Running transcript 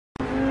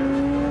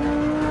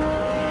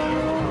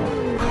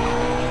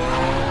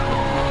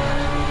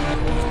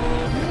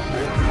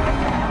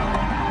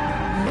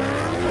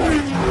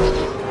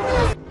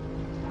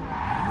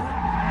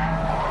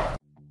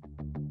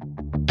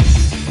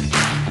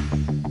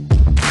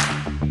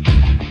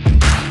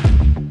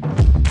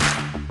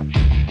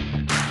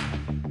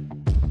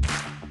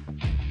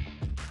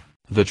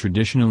The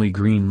traditionally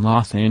green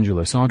Los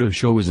Angeles Auto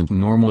Show isn't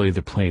normally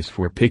the place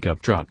for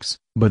pickup trucks,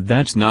 but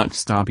that's not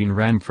stopping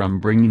Ram from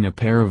bringing a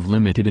pair of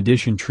limited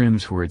edition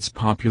trims for its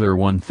popular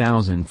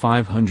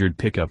 1500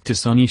 pickup to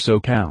sunny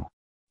SoCal.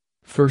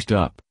 First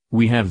up,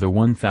 we have the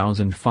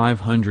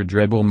 1500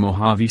 Rebel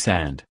Mojave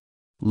Sand.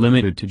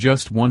 Limited to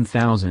just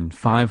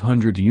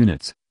 1,500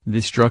 units,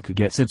 this truck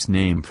gets its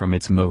name from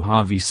its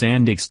Mojave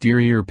Sand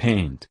exterior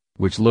paint,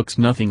 which looks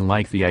nothing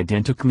like the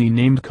identically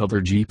named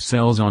color Jeep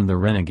sells on the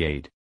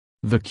Renegade.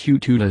 The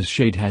Q2's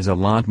shade has a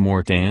lot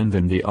more tan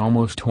than the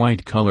almost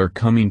white color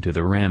coming to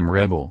the Ram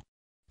Rebel.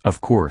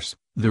 Of course,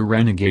 the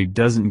Renegade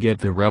doesn't get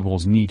the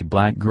Rebel's neat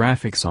black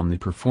graphics on the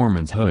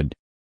performance hood.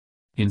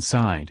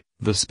 Inside,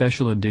 the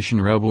special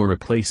edition Rebel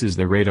replaces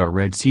the radar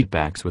red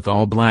seatbacks with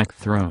all black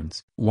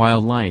thrones,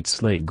 while light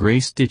slate gray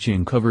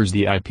stitching covers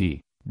the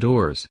IP,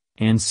 doors,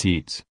 and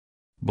seats.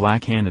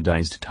 Black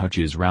anodized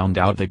touches round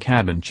out the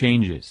cabin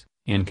changes,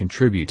 and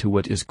contribute to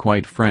what is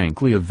quite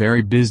frankly a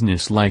very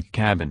business-like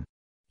cabin.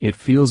 It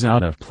feels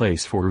out of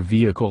place for a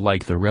vehicle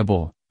like the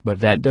Rebel, but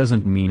that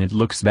doesn't mean it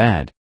looks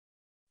bad.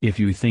 If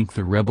you think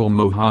the Rebel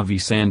Mojave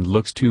Sand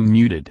looks too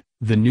muted,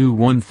 the new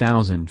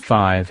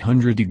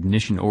 1500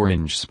 Ignition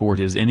Orange Sport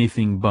is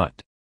anything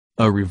but.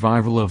 A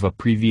revival of a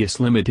previous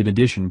limited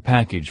edition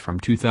package from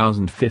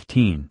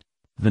 2015,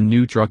 the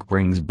new truck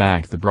brings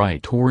back the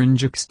bright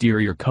orange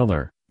exterior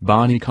color,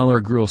 body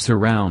color grille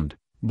surround,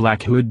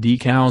 black hood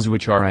decals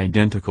which are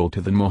identical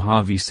to the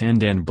Mojave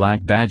Sand and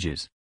black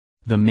badges.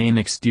 The main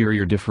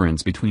exterior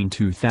difference between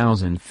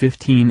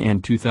 2015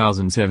 and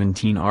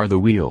 2017 are the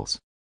wheels.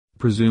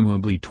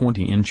 Presumably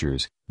 20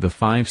 inches, the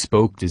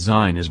 5-spoke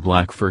design is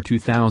black for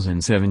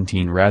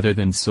 2017 rather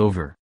than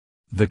silver.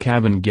 The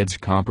cabin gets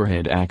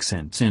copperhead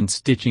accents and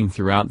stitching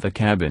throughout the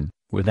cabin,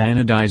 with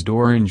anodized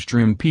orange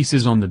trim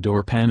pieces on the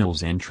door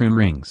panels and trim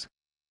rings.